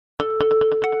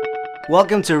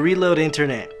Welcome to Reload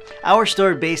Internet, our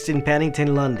store based in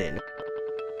Paddington, London.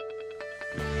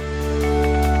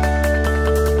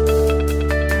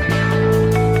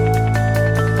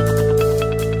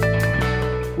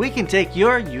 We can take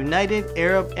your United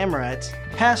Arab Emirates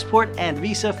passport and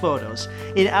visa photos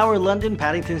in our London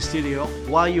Paddington studio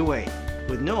while you wait,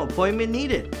 with no appointment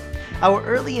needed. Our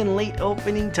early and late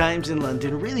opening times in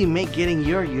London really make getting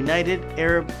your United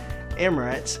Arab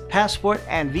Emirates passport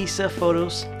and visa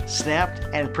photos snapped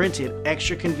and printed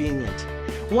extra convenient.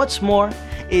 What's more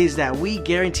is that we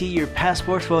guarantee your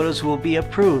passport photos will be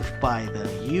approved by the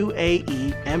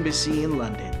UAE Embassy in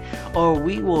London, or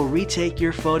we will retake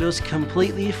your photos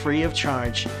completely free of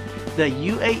charge. The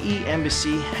UAE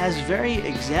Embassy has very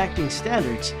exacting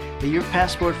standards that your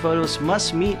passport photos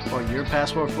must meet, or your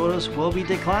passport photos will be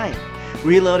declined.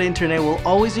 Reload Internet will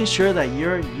always ensure that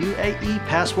your UAE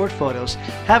passport photos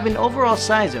have an overall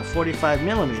size of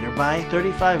 45mm by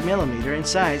 35mm in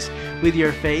size, with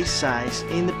your face size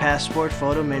in the passport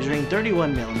photo measuring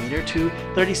 31mm to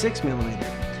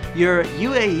 36mm. Your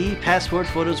UAE passport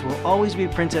photos will always be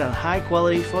printed on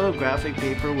high-quality photographic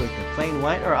paper with a plain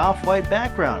white or off-white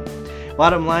background.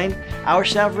 Bottom line, our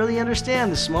staff really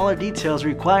understand the smaller details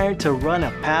required to run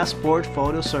a passport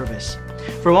photo service.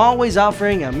 From always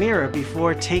offering a mirror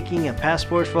before taking a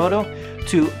passport photo,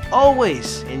 to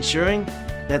always ensuring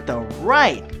that the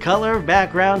right color,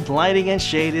 background, lighting, and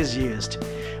shade is used.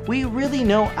 We really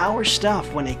know our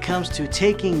stuff when it comes to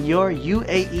taking your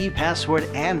UAE passport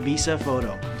and visa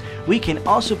photo. We can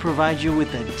also provide you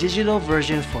with a digital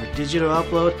version for digital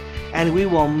upload, and we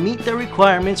will meet the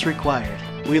requirements required.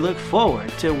 We look forward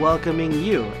to welcoming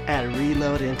you at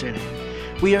Reload Internet.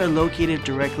 We are located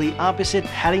directly opposite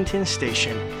Paddington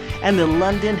Station and the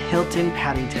London Hilton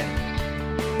Paddington.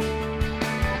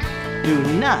 Do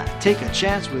not take a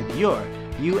chance with your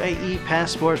UAE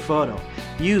passport photo.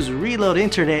 Use Reload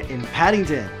Internet in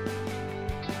Paddington.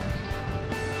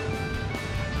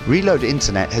 Reload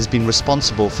Internet has been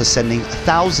responsible for sending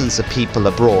thousands of people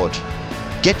abroad.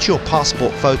 Get your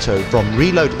passport photo from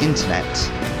Reload Internet.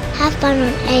 Have fun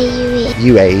on AUE.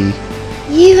 UAE.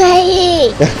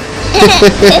 UAE!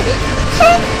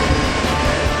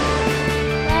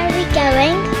 Where are we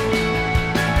going?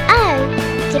 Oh,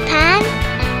 Japan,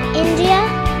 India,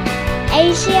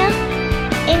 Asia,